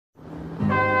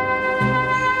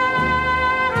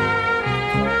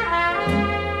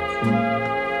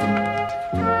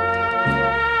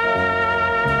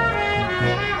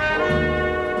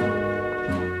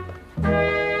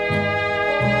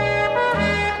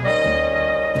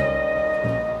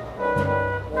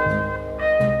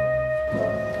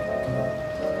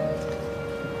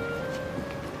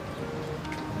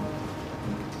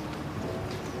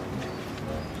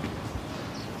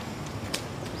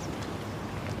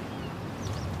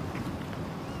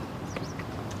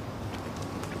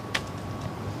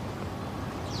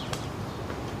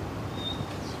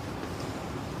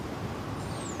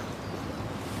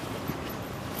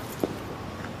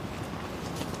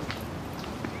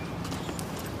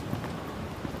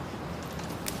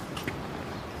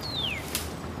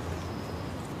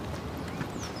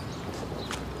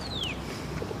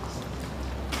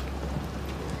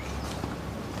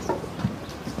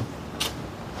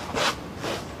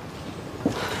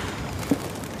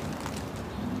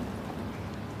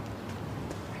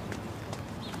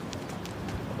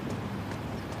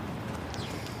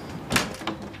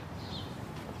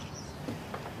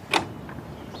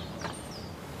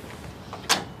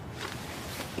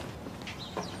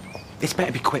This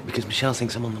better be quick because Michelle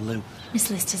thinks I'm on the loo.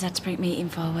 Miss Lister's had to bring meeting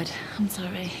forward. I'm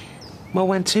sorry. Well,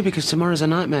 when to? Because tomorrow's a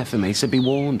nightmare for me, so be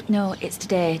warned. No, it's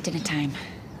today, dinner time.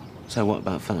 So what,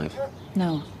 about 5?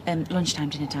 No, lunchtime,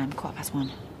 dinner time, 1:15.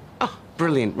 Oh,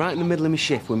 brilliant. Right in the middle of my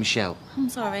shift with Michelle. I'm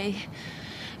sorry.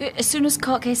 As soon as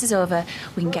court case is over,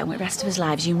 we can get on with the rest of his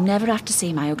lives. You never have to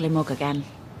see my ugly mug again.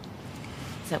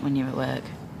 Except when you're at work.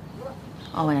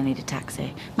 Or when I need a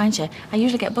taxi. Mind you, I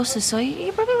usually get buses, so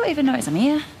you probably won't even notice I'm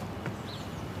here.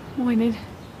 Morning.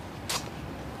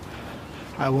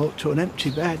 I woke to an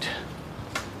empty bed.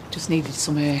 Just needed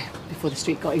some air before the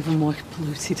street got even more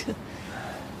polluted.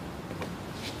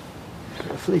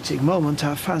 For a fleeting moment,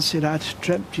 I fancied I'd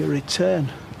dreamt your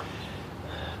return.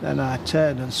 Then I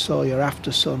turned and saw your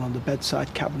after-sun on the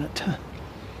bedside cabinet.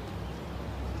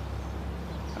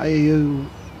 Are you...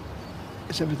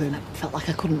 Is everything... I felt like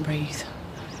I couldn't breathe.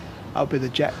 I'll be the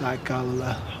jet lag.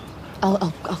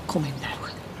 I'll come in now.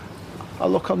 I'll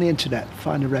look on the internet,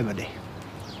 find a remedy.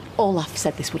 Olaf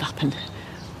said this would happen.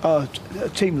 Oh,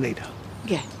 team leader.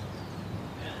 Yeah.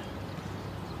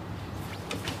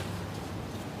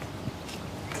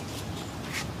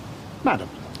 Madam.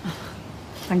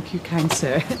 Thank you, kind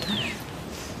sir.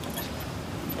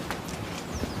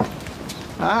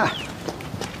 Ah.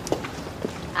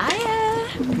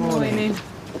 Hiya. Morning.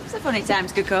 It's a funny time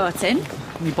to go courting.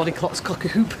 My body clock's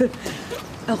cock-a-hoop.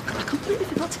 Oh, I completely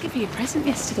forgot to give you a present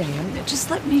yesterday. Just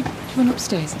let me run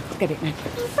upstairs and get it now.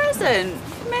 A present?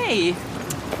 For me?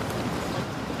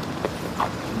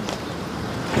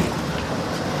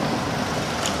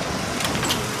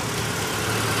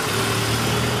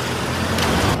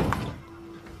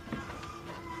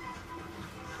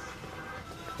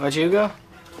 Where'd you go?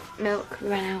 Milk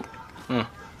ran out.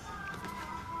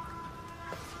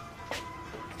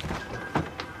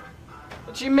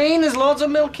 What do you mean there's loads of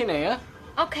milk in here?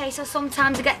 Okay, so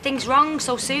sometimes I get things wrong,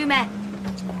 so sue me.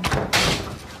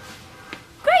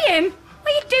 Graham, what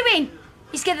are you doing?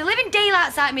 You scared the living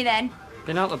daylights out of me then.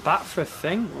 Been out the back for a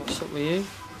thing. What's up with you?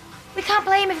 We can't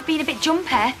blame him for being a bit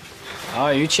jumpy. Oh,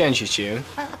 you changed your tune.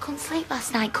 Well, I couldn't sleep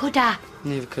last night, could I?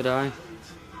 Neither could I.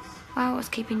 Wow, what's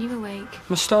keeping you awake?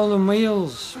 My stolen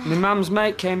wheels. My mum's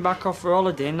mate came back off for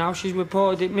holiday and now she's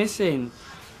reported it missing.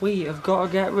 We have got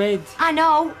to get rid. I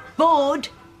know, bored.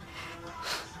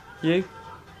 You?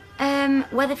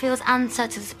 Weatherfield's answer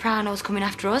to the Sopranos coming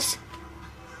after us.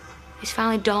 It's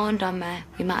finally dawned on me.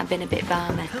 We might have been a bit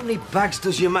balmy. How many bags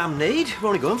does your mum need? We're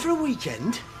only going for a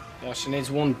weekend. Yeah, she needs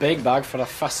one big bag for a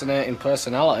fascinating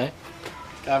personality.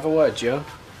 Can I have a word, Joe?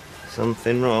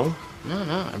 Something wrong?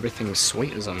 No, everything's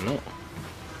sweet as a nut.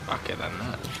 Backer than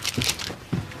that.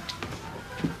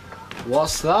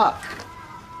 What's that?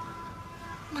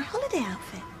 My holiday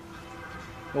outfit.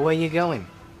 Well, where are you going?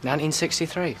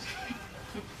 1963?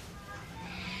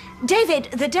 David,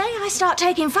 the day I start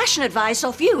taking fashion advice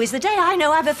off you is the day I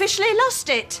know I've officially lost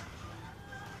it.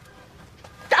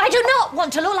 I do not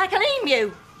want to look like an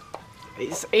emu.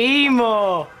 It's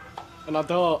emo! And I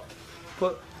don't.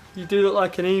 But you do look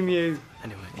like an emu.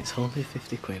 Anyway, it's only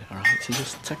 50 quid, all right? So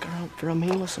just take her out for a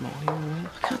meal or something, you know what I mean?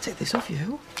 I can't take this off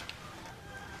you.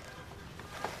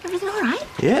 Everything all right?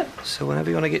 Yeah. So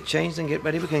whenever you want to get changed and get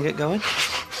ready, we can get going.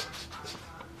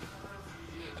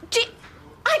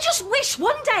 I just wish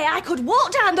one day I could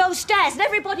walk down those stairs and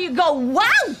everybody would go, wow,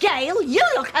 Gail, you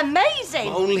look amazing.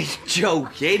 I'm only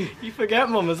joking. You forget,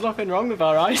 Mum, there's nothing wrong with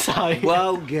our eyesight.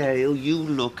 Wow, Gail, you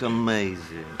look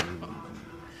amazing.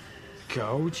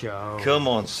 Go, Joe. Come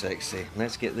on, sexy.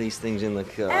 Let's get these things in the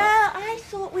car. I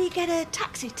thought we'd get a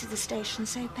taxi to the station,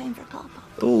 save paying for a car park.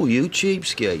 Oh, you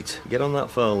cheapskate. Get on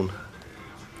that phone.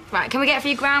 Right, can we get a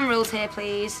few ground rules here,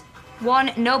 please?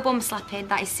 1, no bum slapping.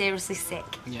 That is seriously sick.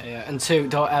 Yeah. And 2,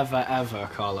 don't ever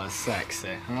call her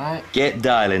sexy, all right? Get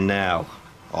dialing now.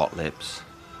 Hot lips.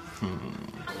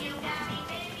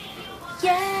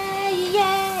 Yeah,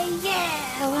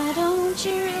 why don't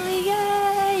you really,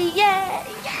 yeah.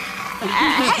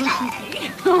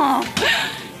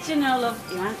 Do you know, love,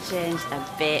 you haven't changed a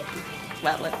bit.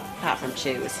 Well, apart from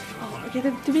shoes. Oh, yeah,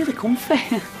 they're really comfy.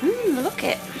 Look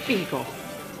it. Here you go.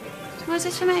 Was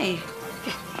this for me?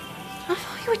 I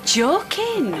thought you were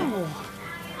joking. Oh.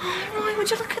 Oh, Roy, would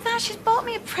you look at that? She's bought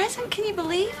me a present. Can you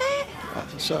believe it?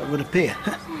 So it would appear.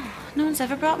 No one's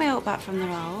ever brought me out back from the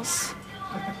rolls.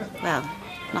 Well,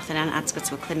 nothing I had to go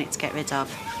to a clinic to get rid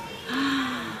of.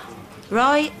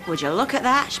 Roy, would you look at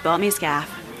that? She bought me a scarf.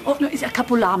 Oh, no, it's a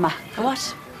capulama. A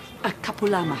what? A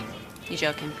capulama. You're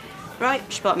joking. Right,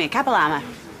 she bought me a capulama.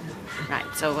 Right,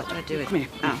 so what do I do with it? Come here.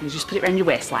 Oh. You just put it around your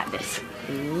waist like this.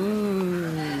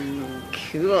 Ooh,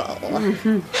 cool.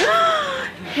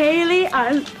 Hayley,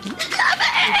 I love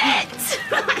it!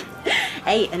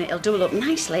 Hey, and it'll double up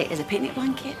nicely as a picnic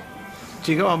blanket.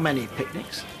 Do you go on many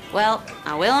picnics? Well,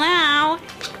 I will now.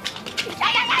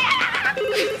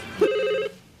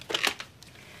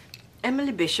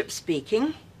 Emily Bishop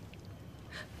speaking.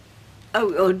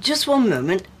 Oh, just one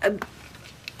moment.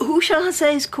 Who shall I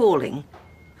say is calling?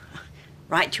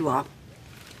 Right you are.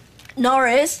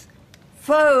 Norris,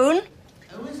 phone.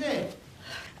 Who is it?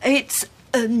 It's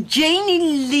Janie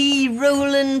Lee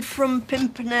Rowland from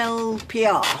Pimpernel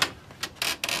PR.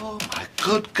 Oh, my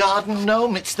good garden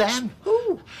gnome, it's them.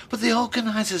 Who? But the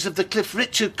organisers of the Cliff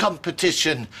Richard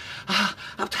competition.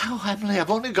 Oh, Emily, I've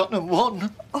only gotten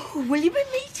one. Oh, will you be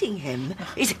meeting him?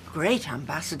 He's a great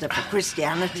ambassador for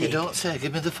Christianity. You don't say.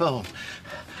 Give me the phone.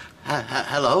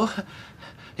 Hello?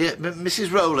 Yeah,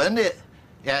 Mrs. Rowland?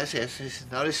 Yes, it's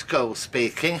Norris Cole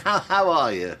speaking. How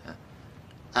are you?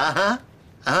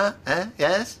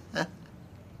 Yes?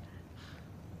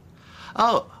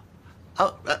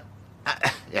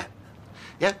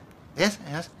 Yeah.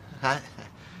 Yes. Hi.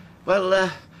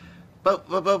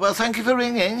 Well, thank you for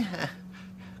ringing.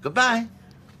 Goodbye.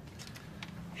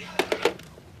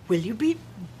 Will you be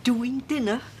doing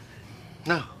dinner?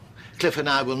 No. Cliff and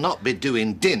I will not be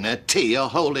doing dinner, tea or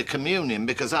Holy Communion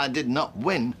because I did not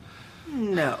win.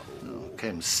 No.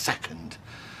 Came second.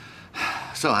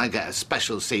 So I get a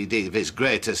special CD of his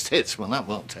greatest hits. Well, that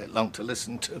won't take long to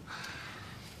listen to.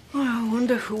 Oh, I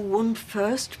wonder who won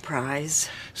first prize.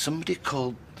 Somebody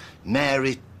called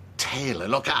Mary Taylor.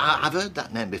 Look, I've heard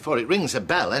that name before. It rings a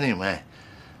bell anyway.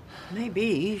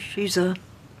 Maybe she's a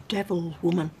devil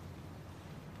woman.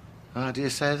 How do you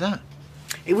say that?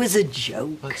 It was a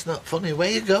joke. Well, it's not funny.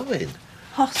 Where you going?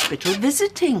 Hospital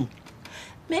visiting.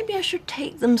 Maybe I should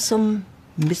take them some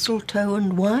mistletoe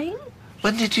and wine?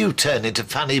 When did you turn into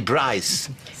Fanny Bryce?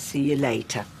 See you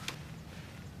later.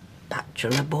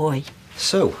 Bachelor boy.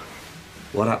 So,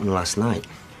 what happened last night?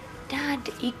 Dad,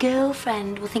 your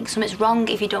girlfriend will think something's wrong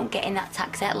if you don't get in that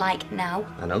taxi, like, now.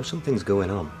 I know something's going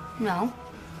on. No.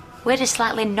 We're just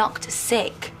slightly knocked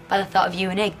sick by the thought of you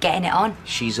and her getting it on.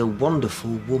 She's a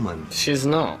wonderful woman. She's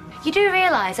not. You do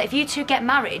realise that if you two get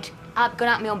married, I'll be going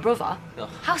out my own brother. Oh.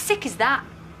 How sick is that?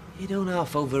 You don't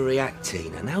half overreact,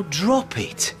 Tina. Now drop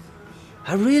it.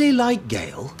 I really like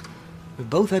Gail. We've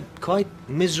both had quite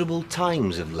miserable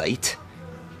times of late.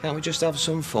 Can't we just have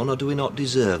some fun, or do we not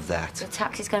deserve that? The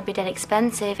taxi's going to be dead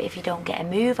expensive if you don't get a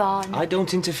move on. I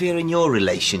don't interfere in your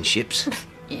relationships.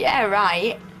 Yeah,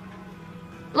 right.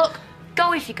 Look,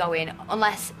 go if you're going,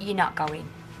 unless you're not going.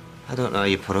 I don't know how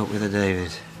you put up with her,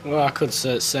 David. Well, I could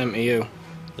say the same to you.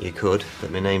 You could, but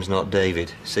my name's not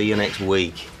David. See you next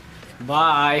week.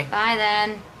 Bye. Bye,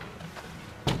 then.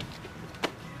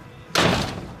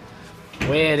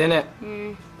 Weird, innit?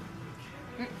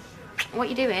 What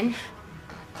you doing?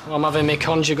 Well, I'm having my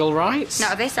conjugal rights.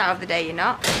 Not this hour of the day, you're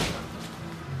not.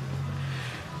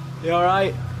 You all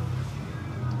right?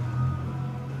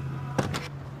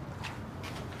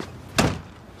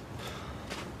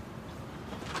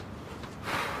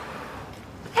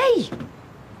 Hey!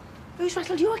 Who's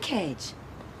rattled your cage?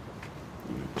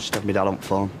 Just had me dad on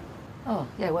phone. Oh,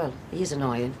 yeah, well, he is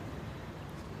annoying.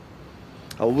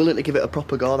 I was willing to give it a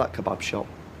proper go, that kebab shop.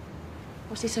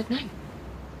 What's he said now?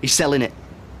 He's selling it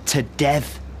to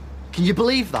Dev. Can you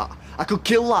believe that? I could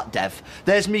kill that Dev.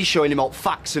 There's me showing him all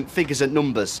facts and figures and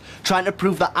numbers, trying to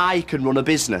prove that I can run a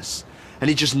business. And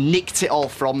he just nicked it all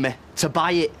from me to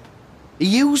buy it. He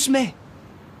used me.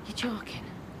 You're joking?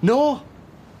 No.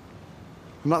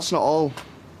 And that's not all.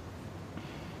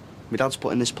 My dad's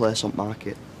putting this place on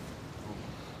market.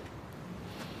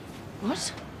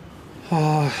 What?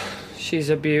 Oh, she's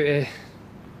a beauty.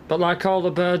 But like all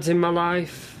the birds in my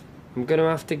life, I'm gonna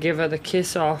have to give her the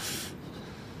kiss off.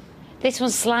 This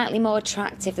one's slightly more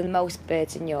attractive than most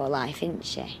birds in your life, isn't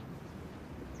she?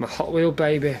 My Hot Wheel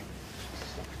baby.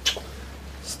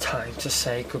 It's time to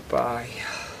say goodbye.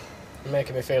 You're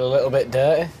making me feel a little bit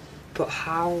dirty. But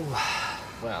how?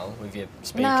 Well, with you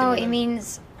speaking... No, it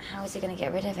means, how is he going to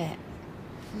get rid of it?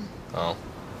 Oh.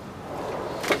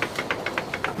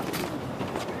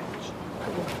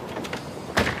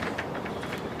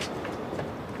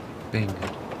 Being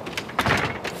good.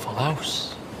 Full house.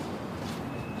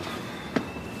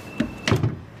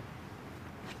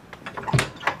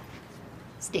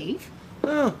 Steve?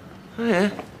 Oh, hiya.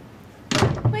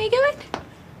 Where are you going?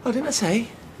 Oh, didn't I say?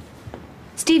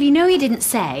 Steve, you know you didn't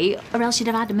say, or else you'd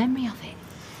have had a memory of it.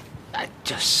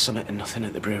 Just something to nothing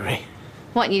at the brewery.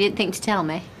 What, and you didn't think to tell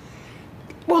me?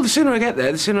 Well, the sooner I get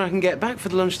there, the sooner I can get back for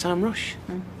the lunchtime rush.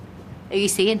 Who are you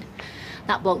seeing?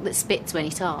 That bloke that spits when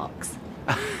he talks.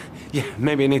 Yeah,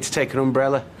 maybe I need to take an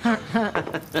umbrella.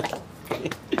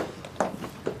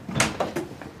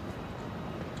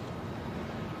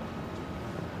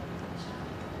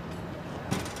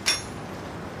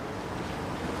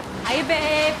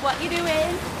 babe. What you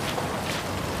doing?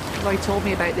 Roy told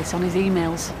me about this on his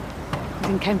emails. His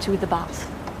encounter with the bats.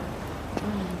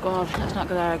 Oh, God, let's not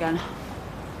go there again.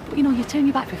 But you know, you turn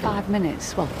your back for 5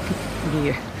 minutes, well, a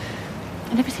year,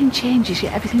 and everything changes,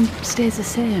 yet everything stays the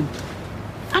same.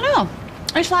 I know.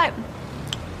 It's like,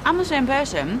 I'm the same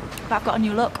person, but I've got a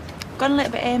new look. Gone a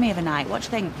little bit Amy overnight. What do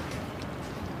you think?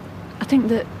 I think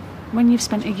that when you've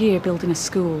spent a year building a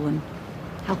school and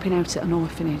helping out at an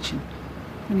orphanage, and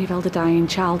when you've held a dying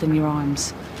child in your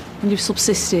arms, and you've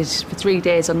subsisted for 3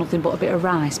 days on nothing but a bit of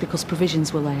rice because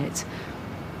provisions were late,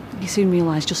 you soon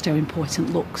realise just how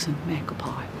important looks and makeup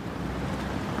are.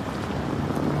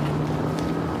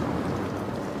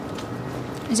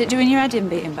 Is it doing your head in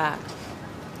beating back?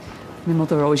 My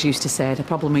mother always used to say, the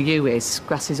problem with you is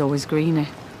grass is always greener.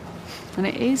 And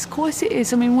it is, of course it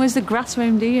is. I mean, where's the grass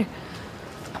round here?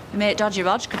 Your mate Dodgy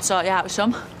Rog could sort you out with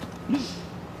some.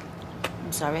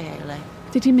 I'm sorry, Hayley.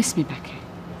 Did you miss me, Becky?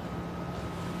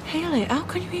 Hayley, how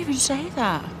can you even say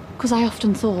that? Because I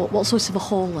often thought what sort of a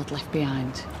hole I'd left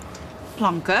behind.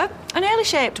 Plonker, an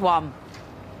early-shaped one.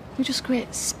 We're just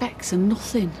great specks and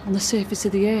nothing on the surface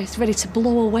of the earth, ready to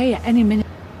blow away at any minute.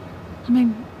 I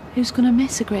mean, who's going to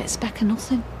miss a great speck of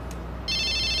nothing?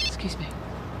 Excuse me.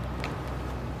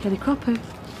 Get a cropper.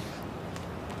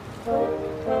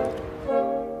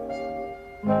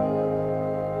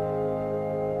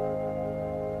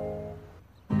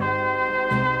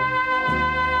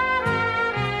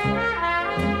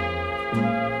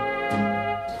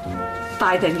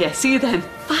 Bye then, yeah, see you then.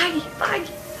 Bye, bye.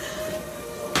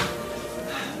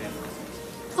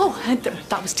 Oh, and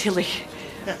that was Tilly.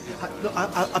 Yeah, look,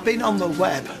 I've been on the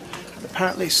web, and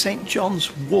apparently St.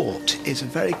 John's wort is a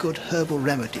very good herbal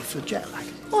remedy for jet lag.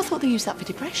 Oh, I thought they used that for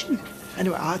depression.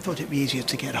 Anyway, I thought it'd be easier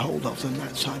to get hold of than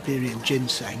that Siberian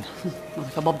ginseng. Well,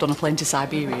 if I bobbed on a plane to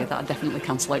Siberia, that'd definitely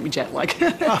cancel out my jet lag.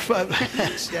 Oh, well,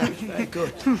 yes, yeah, very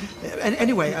good.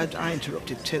 Anyway, I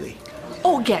interrupted Tilly.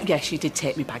 Oh, yeah, she did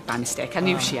take me bag by mistake. I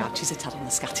knew she had. She's a tad on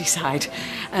the scatty side.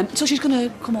 So she's going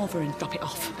to come over and drop it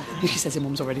off. She says her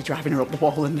mum's already driving her up the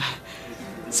wall and...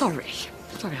 Sorry,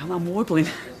 I'm warbling.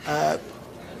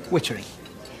 Wittering.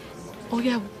 Oh,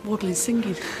 yeah, warbling,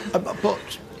 singing.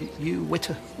 But you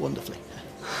witter wonderfully.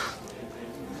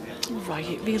 Oh, right,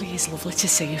 it really is lovely to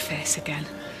see your face again.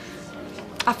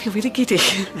 I feel really giddy.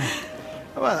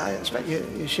 Well, I expect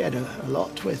you shared a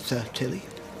lot with Tilly.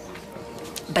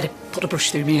 Better put a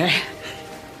brush through me hair.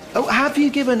 Oh, have you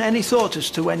given any thought as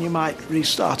to when you might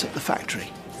restart at the factory?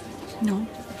 No.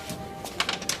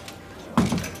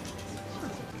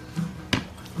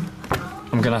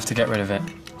 I'm gonna have to get rid of it.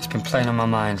 It's been playing on my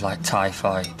mind like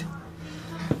typhoid.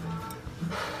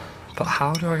 But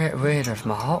how do I get rid of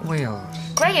my Hot Wheels?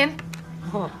 Graham,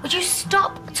 What? would you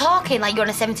stop talking like you're on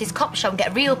a 70s cop show and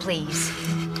get real, please?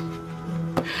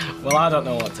 Well, I don't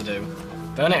know what to do.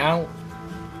 Burn it out.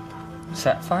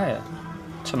 Set fire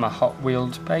to my Hot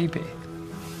Wheels baby.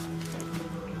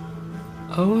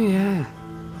 Oh, yeah.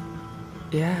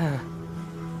 Yeah.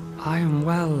 I am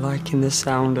well liking the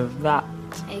sound of that.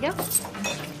 There you go.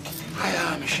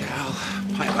 Hiya, Michelle.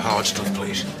 Pint of hard stuff,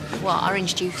 please. What,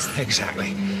 orange juice?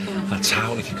 Exactly. A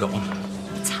towel, if you've got one.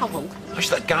 A towel? It's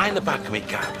that guy in the back of me,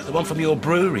 Gab. The one from your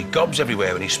brewery. Gobs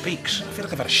everywhere when he speaks. I feel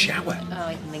like I've had a shower. Oh,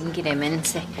 he's minging him,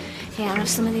 isn't he? Yeah, I'll have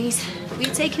some of these. Were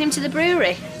you taking him to the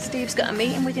brewery? Steve's got a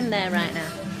meeting with him there right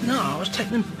now. No, I was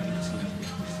taking him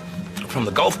from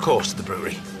the golf course to the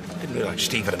brewery. Didn't realise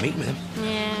Steve had a meeting with him.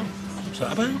 Yeah. What's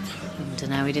that about? I don't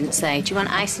know, he didn't say. Do you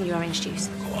want ice in your orange juice?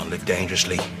 Go on, live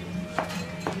dangerously.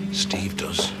 Steve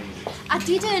does. I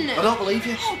didn't. I don't believe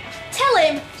you. Oh, tell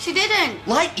him. She didn't.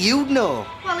 Like you'd know.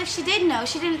 Well, if she did know,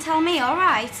 she didn't tell me, all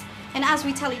right. And as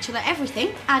we tell each other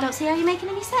everything, I don't see how you're making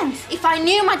any sense. If I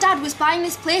knew my dad was buying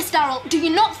this place, Daryl, do you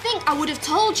not think I would have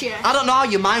told you? I don't know how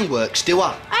your mind works, do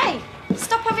I? Hey,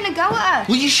 stop having a go at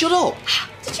her. Will you shut up?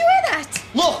 Did you hear that?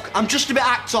 Look, I'm just a bit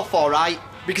act off, all right?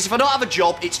 Because if I don't have a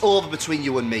job, it's over between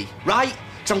you and me, right?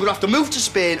 Because I'm going to have to move to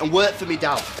Spain and work for me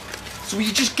dad. So will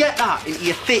you just get that into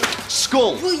your thick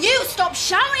skull? Will you stop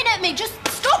shouting at me? Just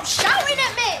stop shouting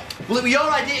at me! Well, it was your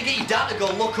idea to get your dad to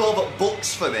go look over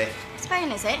books for me.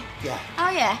 Spain, is it? Yeah. Oh,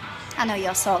 yeah. I know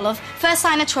your sort, love. First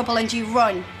sign of trouble and you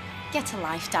run. Get a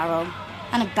life, Daryl.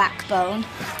 And a backbone.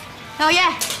 Oh,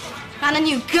 yeah. And a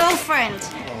new girlfriend.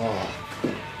 Oh.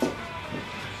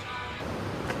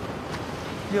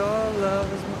 Your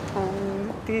love is my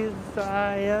only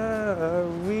desire,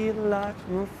 real life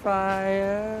my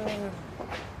fire,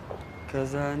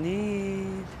 'cause I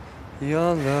need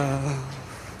your love.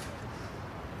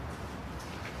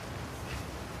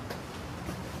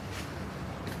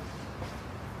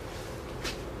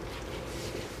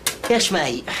 Yes,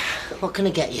 mate. What can I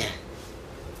get you?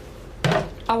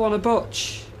 I want to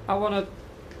butch. I want to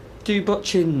do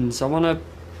butchings. I want to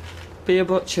be a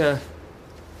butcher.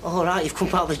 All right, you've come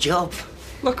out of the job.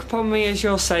 Look upon me as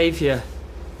your saviour.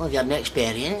 Well, have you had an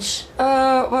experience?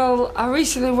 Well, I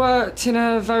recently worked in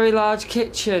a very large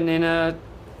kitchen in a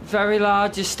very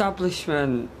large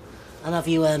establishment. And have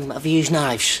you used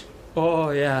knives? Oh,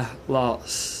 yeah,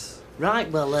 lots.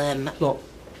 Right, well, Look,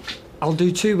 I'll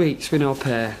do 2 weeks with no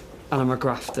pay, and I'm a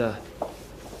grafter.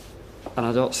 And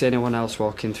I don't see anyone else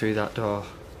walking through that door.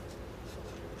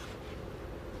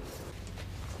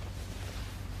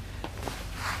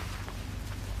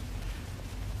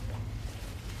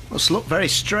 Must look very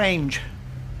strange.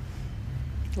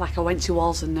 Like I went to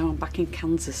Oz and now I'm back in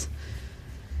Kansas.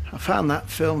 I found that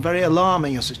film very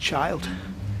alarming as a child.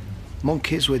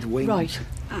 Monkeys with wings. Right,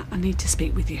 I need to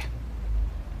speak with you.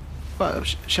 Well,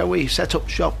 shall we set up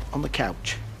shop on the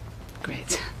couch?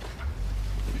 Great.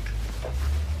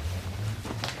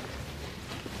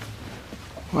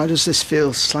 Why does this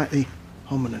feel slightly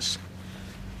ominous?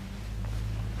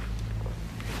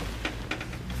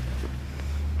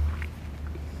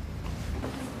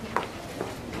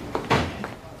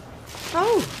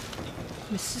 Oh,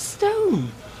 Mr.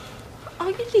 Stone.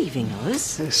 Are you leaving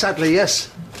us? Sadly,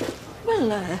 yes.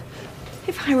 Well,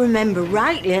 if I remember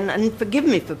rightly, and forgive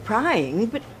me for prying,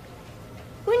 but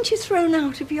weren't you thrown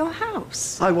out of your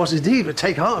house? I was indeed, but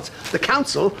take heart. The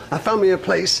council have found me a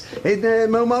place in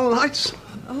Mulholland Heights.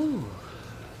 Oh,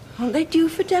 aren't they due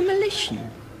for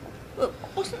demolition? Well,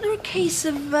 wasn't there a case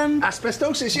of,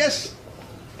 Asbestosis, yes.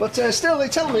 But still, they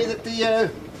tell me that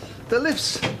the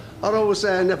lifts are always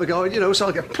never going, you know, so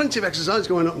I'll get plenty of exercise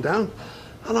going up and down.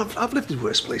 And I've lived in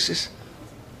worse places.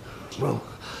 Well,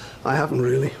 I haven't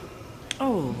really.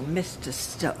 Oh, Mr.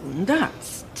 Stone,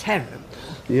 that's terrible.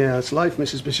 Yeah, it's life,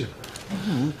 Mrs. Bishop.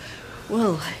 Oh,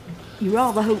 well, you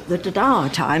rather hope that at our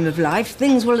time of life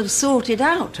things will have sorted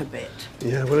out a bit.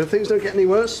 Yeah, well, if things don't get any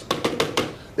worse,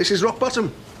 this is rock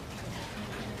bottom.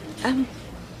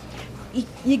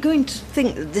 You're going to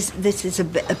think that this is a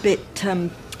bit,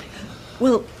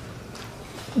 well,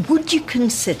 would you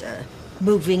consider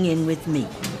moving in with me?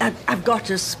 I've got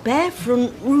a spare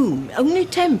front room, only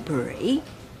temporary.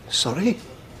 Sorry?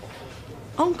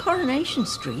 On Coronation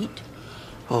Street.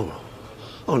 Oh,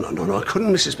 no, I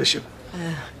couldn't, Mrs. Bishop.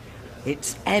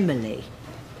 It's Emily,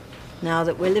 now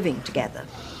that we're living together.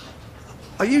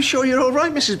 Are you sure you're all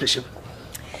right, Mrs. Bishop?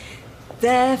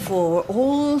 Therefore,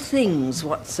 all things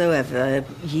whatsoever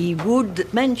ye would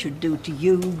that men should do to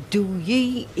you, do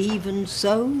ye even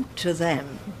so to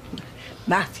them.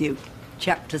 Matthew,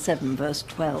 chapter 7, verse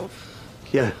 12.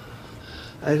 Yeah.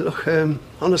 Hey, look,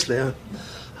 honestly,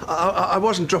 I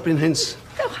wasn't dropping hints.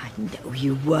 Oh, I know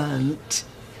you weren't.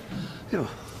 You know,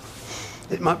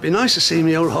 it might be nice to see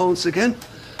me old haunts again.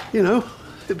 You know,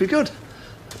 it'd be good.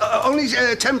 Only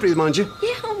temporary, mind you.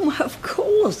 Yeah, of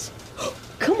course.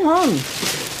 Come on.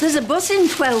 There's a bus in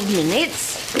 12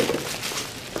 minutes.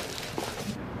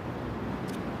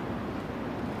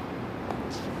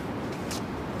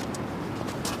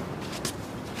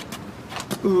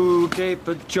 Who gave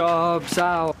the jobs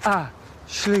out?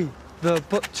 Ashley the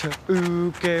butcher.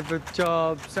 Who gave the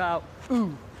jobs out?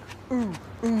 Ooh, gave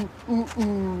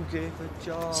the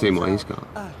jobs See what he's got.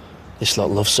 This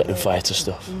lot loves setting fire to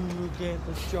stuff. Who gave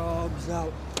the jobs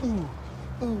out?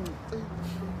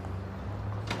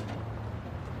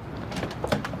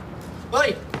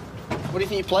 Oi! What do you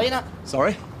think you're playing at?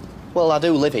 Sorry? Well, I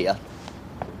do live here.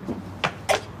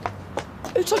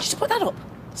 Who told you to put that up?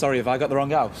 Sorry, have I got the wrong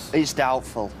house? It's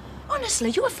doubtful. Honestly,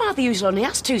 your father usually only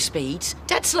has 2 speeds.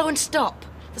 Dead slow and stop.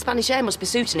 The Spanish air must be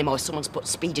suiting him or someone's put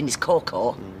speed in his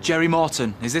cocoa. Jerry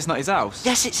Morton, is this not his house?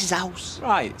 Yes, it's his house.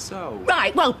 Right, so...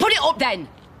 Right, well, put it up then.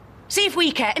 See if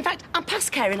we care. In fact, I'm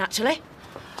past caring, actually.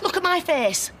 Look at my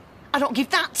face. I don't give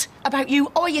that about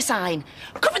you or your sign.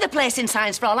 Cover the place in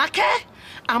signs for all I care.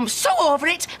 I'm so over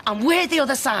it, I'm way the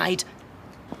other side.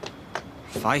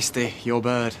 Feisty, your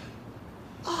bird.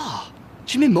 Oh,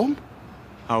 do you mean Mum?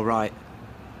 Oh, right.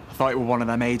 I thought it were one of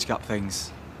them age gap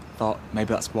things. Thought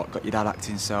maybe that's what got your dad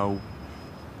acting so...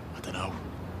 I don't know.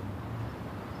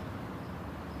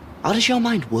 How does your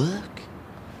mind work?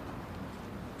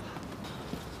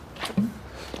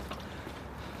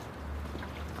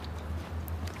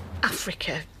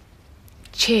 Africa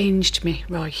changed me,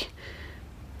 Roy.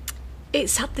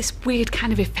 It's had this weird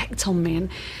kind of effect on me, and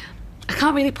I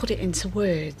can't really put it into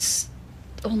words.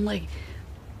 Only,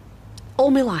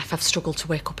 all my life I've struggled to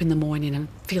wake up in the morning and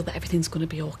feel that everything's going to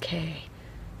be okay.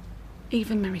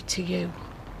 Even married to you,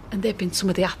 and they've been some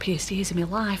of the happiest years of my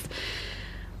life.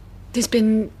 There's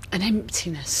been an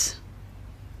emptiness.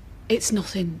 It's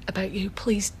nothing about you.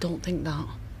 Please don't think that.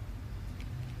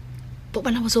 But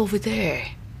when I was over there,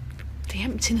 the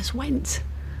emptiness went.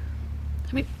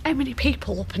 I mean, how many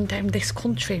people up and down this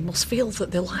country must feel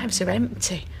that their lives are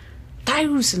empty?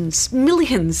 Thousands,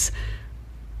 millions.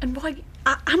 And why,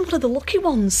 I'm one of the lucky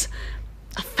ones.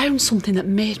 I found something that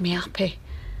made me happy.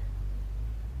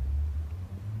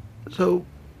 So,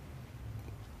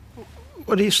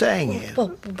 what are you saying here? Well,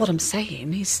 what I'm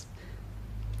saying is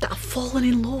that I've fallen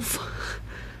in love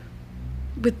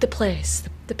with the place,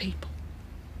 the people.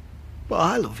 Well,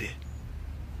 I love you.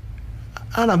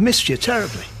 And I've missed you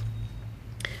terribly.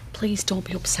 Please don't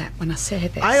be upset when I say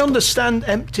this. I understand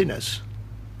emptiness.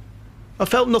 I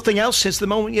felt nothing else since the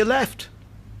moment you left.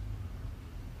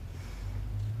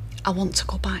 I want to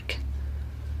go back.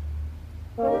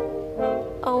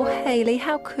 Oh, Hayley,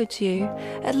 how could you?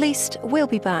 At least we'll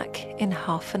be back in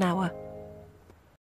half an hour.